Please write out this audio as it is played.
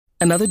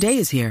Another day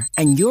is here,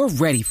 and you're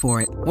ready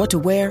for it. What to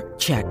wear?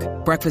 Check.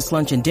 Breakfast,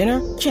 lunch, and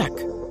dinner? Check.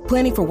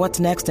 Planning for what's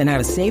next and how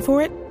to save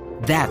for it?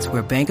 That's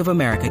where Bank of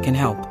America can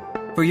help.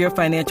 For your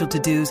financial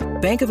to-dos,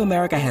 Bank of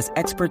America has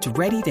experts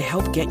ready to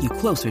help get you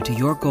closer to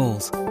your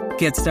goals.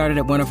 Get started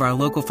at one of our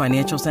local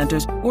financial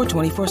centers or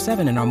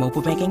 24/7 in our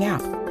mobile banking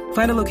app.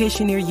 Find a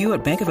location near you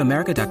at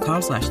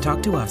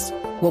bankofamerica.com/talktous.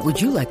 What would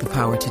you like the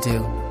power to do?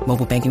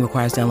 Mobile banking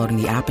requires downloading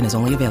the app and is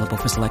only available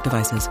for select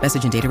devices.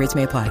 Message and data rates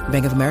may apply.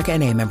 Bank of America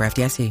N.A., member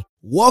FDIC.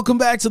 Welcome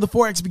back to the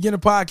Forex Beginner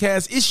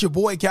Podcast. It's your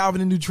boy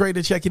Calvin, the new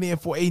trader, checking in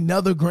for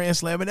another Grand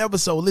Slamming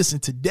episode. Listen,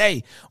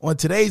 on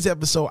today's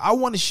episode, I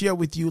want to share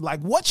with you,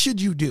 what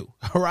should you do?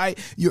 All right.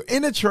 You're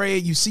in a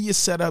trade, you see your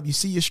setup, you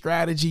see your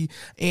strategy,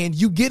 and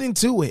you get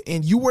into it,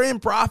 and you were in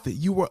profit.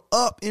 You were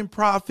up in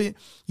profit,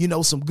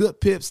 some good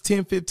pips,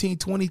 10, 15,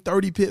 20,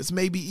 30 pips,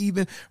 maybe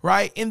even,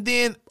 right? And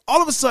then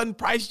all of a sudden,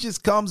 price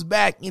just comes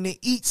back and it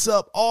eats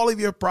up all of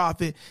your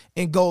profit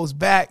and goes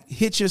back,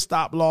 hits your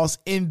stop loss,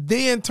 and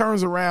then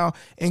turns around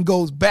and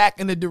goes back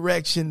in the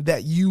direction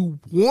that you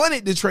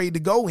wanted the trade to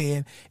go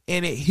in,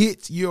 and it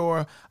hits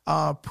your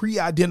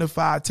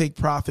pre-identified take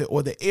profit,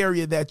 or the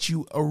area that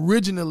you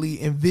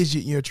originally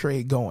envisioned your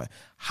trade going.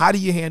 How do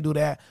you handle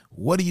that?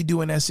 What do you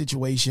do in that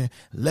situation?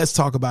 Let's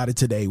talk about it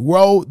today.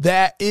 Roll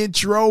that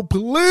intro,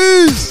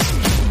 please.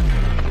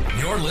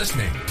 You're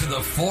listening to the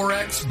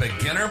Forex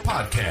Beginner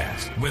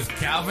Podcast with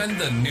Calvin,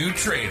 the new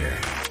trader.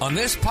 On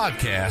this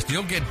podcast,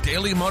 you'll get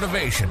daily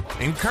motivation,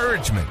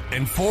 encouragement,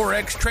 and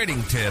Forex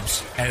trading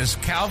tips as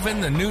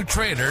Calvin, the new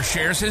trader,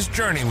 shares his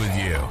journey with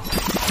you.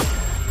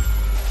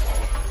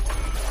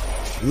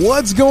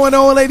 What's going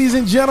on, ladies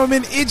and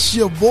gentlemen? It's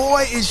your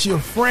boy, it's your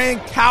friend,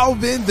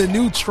 Calvin, the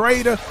new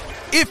trader.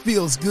 It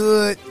feels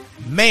good.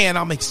 Man,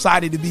 I'm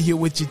excited to be here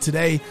with you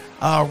today,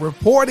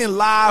 reporting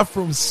live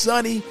from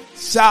sunny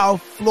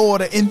South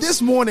Florida. And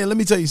this morning, let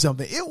me tell you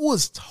something. It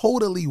was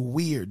totally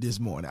weird this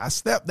morning. I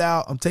stepped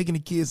out. I'm taking the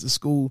kids to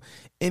school,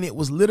 and it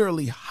was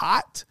literally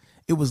hot.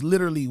 It was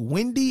literally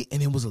windy,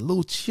 and it was a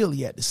little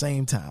chilly at the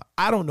same time.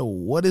 I don't know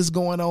what is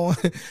going on,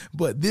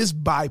 but this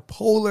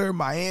bipolar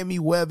Miami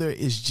weather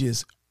is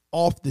just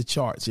off the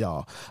charts,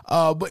 y'all.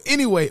 But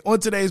anyway,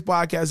 on today's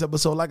podcast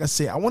episode, like I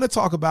said, I want to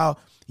talk about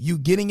you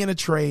getting in a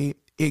trade.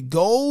 It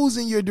goes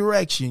in your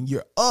direction.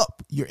 You're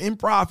up. You're in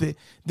profit.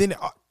 Then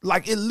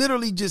it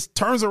literally just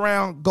turns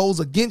around,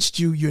 goes against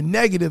you. You're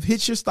negative,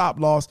 hits your stop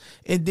loss,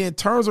 and then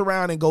turns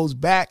around and goes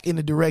back in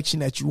the direction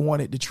that you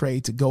wanted the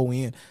trade to go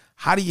in.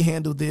 How do you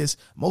handle this?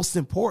 Most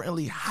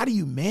importantly, how do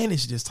you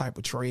manage this type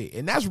of trade?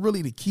 And that's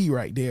really the key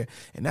right there.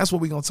 And that's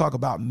what we're going to talk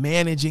about,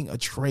 managing a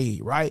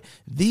trade, right?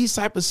 These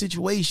type of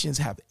situations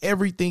have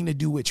everything to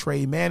do with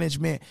trade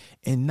management,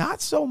 and not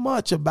so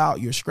much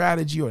about your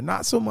strategy or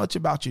not so much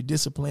about your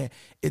discipline.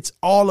 It's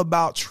all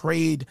about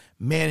trade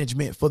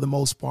management for the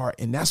most part.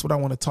 And that's what I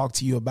want to talk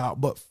to you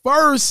about. But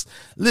first,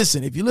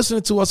 listen, if you're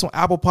listening to us on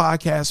Apple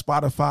Podcasts,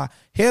 Spotify,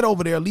 head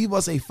over there, leave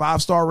us a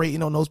 5-star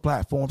rating on those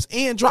platforms,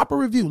 and drop a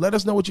review. Let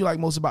us know what you like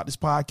most about this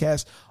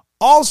podcast.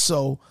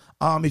 Also,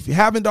 if you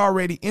haven't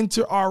already,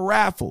 enter our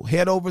raffle.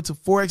 Head over to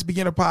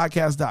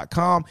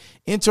forexbeginnerpodcast.com.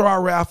 Enter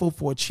our raffle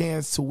for a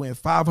chance to win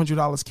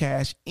 $500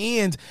 cash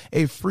and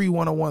a free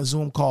one-on-one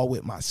Zoom call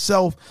with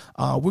myself.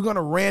 We're going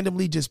to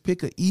randomly just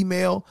pick an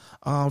email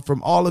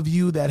from all of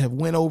you that have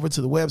went over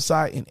to the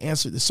website and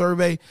answered the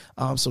survey.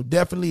 So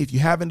definitely, if you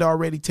haven't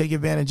already, take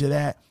advantage of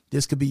that.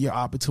 This could be your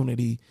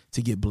opportunity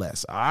to get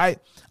blessed. All right.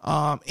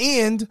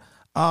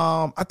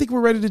 I think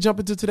we're ready to jump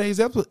into today's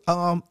episode.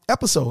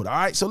 All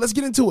right. So let's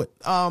get into it.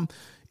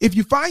 If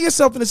you find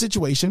yourself in a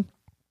situation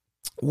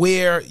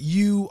where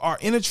you are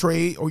in a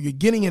trade or you're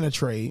getting in a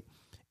trade,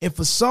 and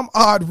for some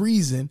odd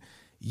reason,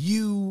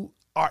 you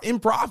are in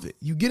profit,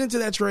 you get into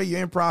that trade,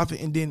 you're in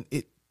profit, and then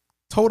it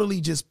totally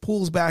just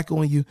pulls back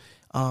on you.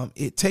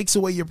 It takes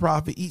away your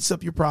profit, eats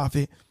up your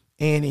profit,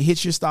 and it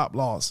hits your stop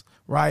loss,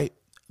 right?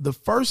 The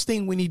first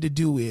thing we need to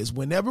do is,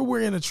 whenever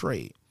we're in a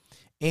trade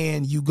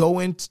and you go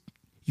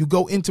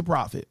into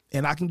profit,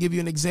 and I can give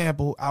you an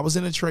example. I was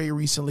in a trade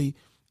recently.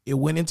 It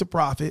went into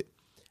profit,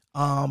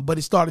 but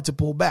it started to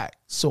pull back.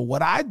 So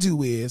what I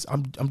do is,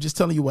 I'm just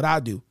telling you what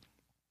I do.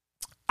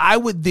 I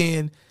would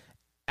then,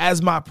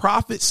 as my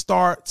profit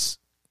starts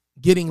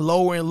getting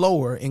lower and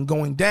lower and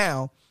going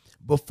down,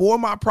 before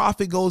my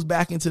profit goes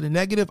back into the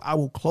negative, I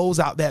will close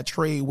out that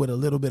trade with a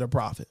little bit of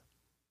profit.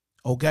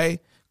 Okay?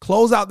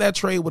 Close out that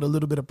trade with a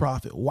little bit of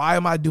profit. Why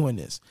am I doing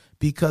this?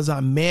 Because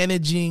I'm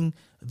managing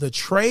the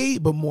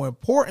trade, but more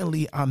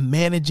importantly, I'm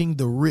managing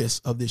the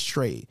risk of this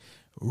trade.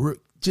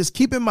 Just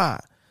keep in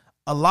mind,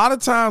 a lot of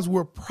times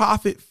we're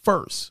profit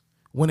first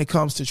when it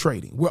comes to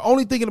trading. We're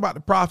only thinking about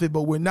the profit,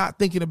 but we're not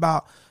thinking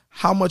about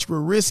how much we're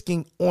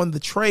risking on the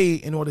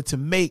trade in order to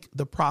make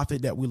the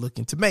profit that we're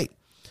looking to make.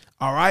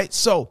 All right.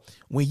 So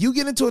when you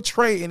get into a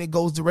trade and it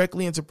goes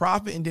directly into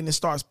profit and then it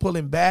starts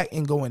pulling back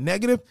and going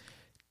negative,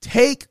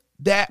 take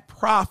that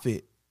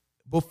profit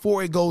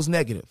before it goes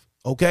negative.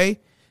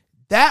 Okay.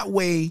 That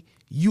way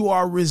you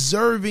are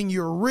reserving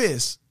your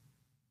risk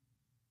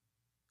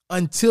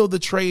until the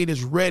trade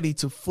is ready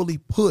to fully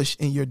push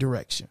in your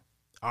direction.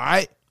 All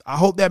right. I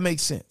hope that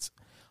makes sense.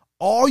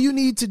 All you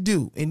need to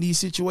do in these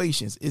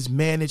situations is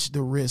manage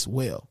the risk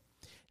well.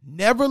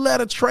 Never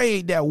let a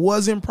trade that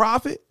was in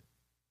profit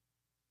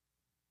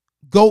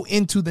go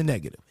into the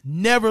negative.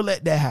 Never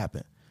let that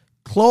happen.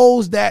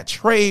 Close that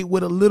trade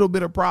with a little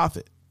bit of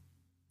profit.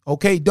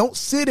 Okay. Don't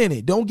sit in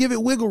it. Don't give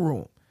it wiggle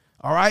room.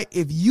 All right.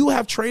 If you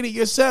have traded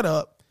your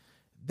setup,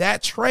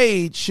 that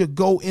trade should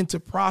go into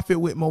profit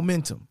with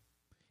momentum.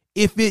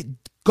 If it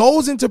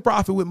goes into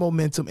profit with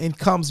momentum and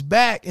comes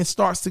back and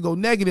starts to go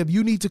negative,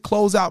 you need to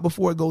close out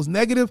before it goes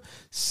negative.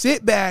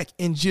 Sit back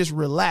and just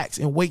relax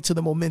and wait till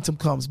the momentum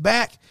comes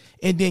back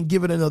and then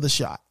give it another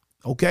shot.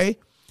 Okay.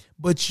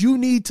 But you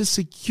need to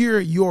secure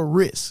your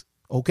risk.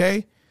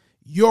 Okay.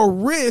 Your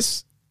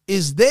risk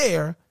is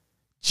there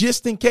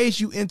just in case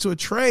you enter a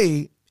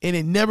trade and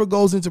it never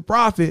goes into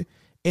profit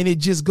and it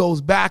just goes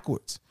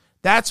backwards.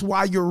 That's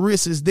why your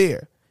risk is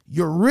there.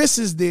 Your risk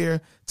is there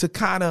to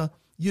kind of,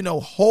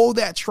 hold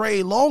that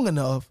trade long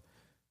enough,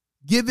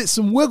 give it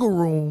some wiggle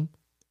room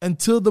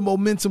until the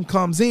momentum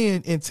comes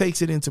in and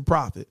takes it into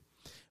profit.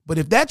 But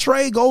if that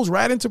trade goes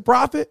right into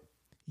profit,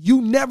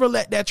 you never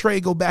let that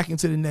trade go back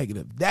into the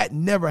negative. That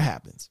never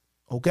happens.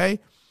 Okay.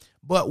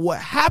 But what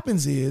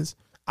happens is,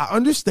 I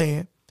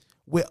understand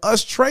with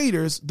us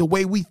traders, the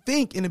way we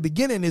think in the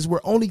beginning is we're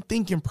only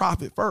thinking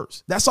profit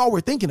first. That's all we're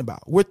thinking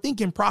about. We're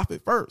thinking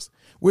profit first.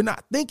 We're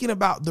not thinking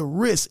about the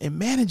risk and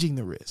managing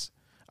the risk.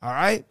 All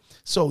right.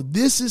 So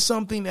this is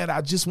something that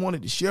I just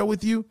wanted to share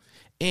with you,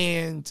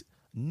 and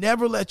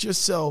never let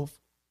yourself,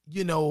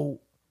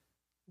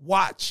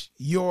 watch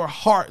your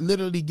heart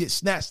literally get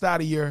snatched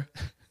out of your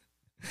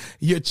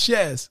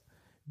chest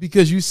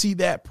because you see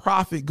that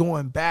profit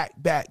going back.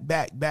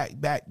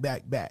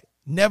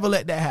 Never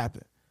let that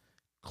happen.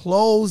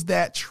 Close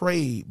that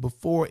trade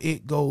before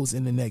it goes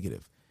in the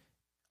negative.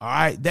 All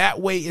right. That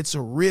way it's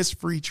a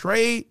risk-free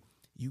trade.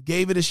 You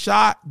gave it a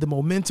shot. The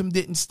momentum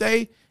didn't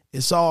stay.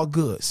 It's all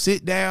good.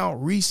 Sit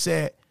down,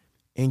 reset,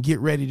 and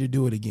get ready to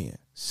do it again.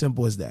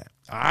 Simple as that.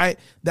 All right.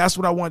 That's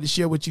what I wanted to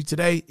share with you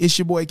today. It's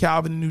your boy,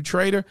 Calvin, the New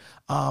Trader.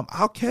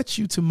 I'll catch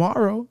you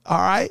tomorrow. All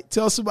right.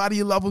 Tell somebody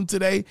you love them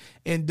today,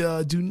 and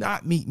do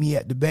not meet me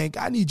at the bank.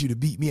 I need you to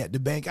beat me at the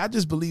bank. I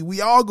just believe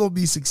we all going to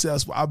be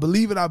successful. I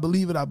believe it. I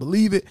believe it. I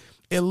believe it.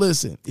 And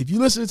listen, if you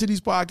listen to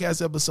these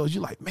podcast episodes,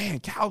 you're like, man,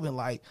 Calvin,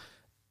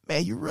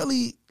 man, you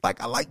really,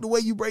 I like the way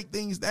you break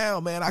things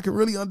down, man. I can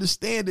really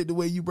understand it the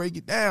way you break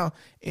it down.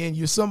 And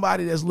you're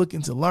somebody that's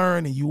looking to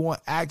learn and you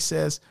want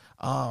access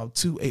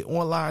to a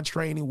online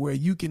training where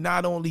you can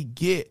not only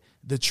get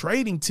the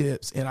trading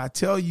tips and I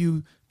tell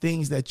you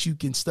things that you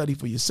can study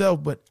for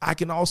yourself, but I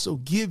can also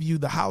give you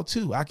the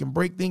how-to. I can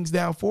break things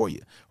down for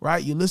you,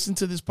 right? You listen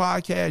to this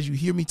podcast, you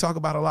hear me talk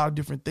about a lot of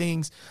different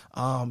things.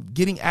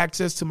 Getting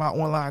access to my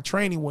online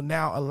training will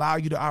now allow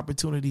you the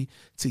opportunity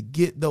to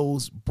get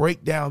those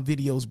breakdown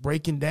videos,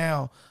 breaking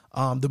down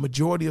the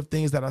majority of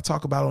things that I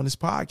talk about on this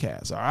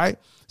podcast. All right.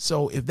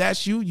 So if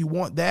that's you, you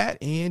want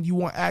that, and you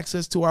want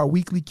access to our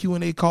weekly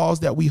Q&A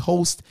calls that we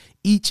host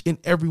each and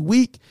every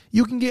week,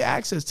 you can get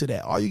access to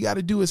that. All you got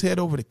to do is head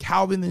over to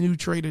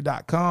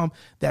calvinthenewtrader.com.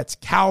 That's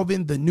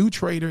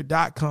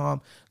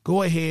calvinthenewtrader.com.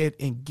 Go ahead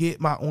and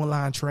get my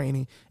online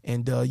training,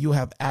 and you'll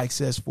have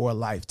access for a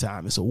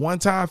lifetime. It's a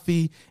one-time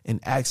fee and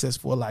access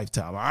for a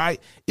lifetime. All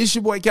right. It's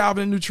your boy,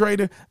 Calvin, the New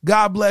Trader.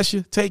 God bless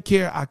you. Take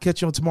care. I'll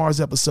catch you on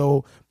tomorrow's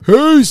episode.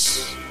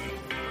 Peace.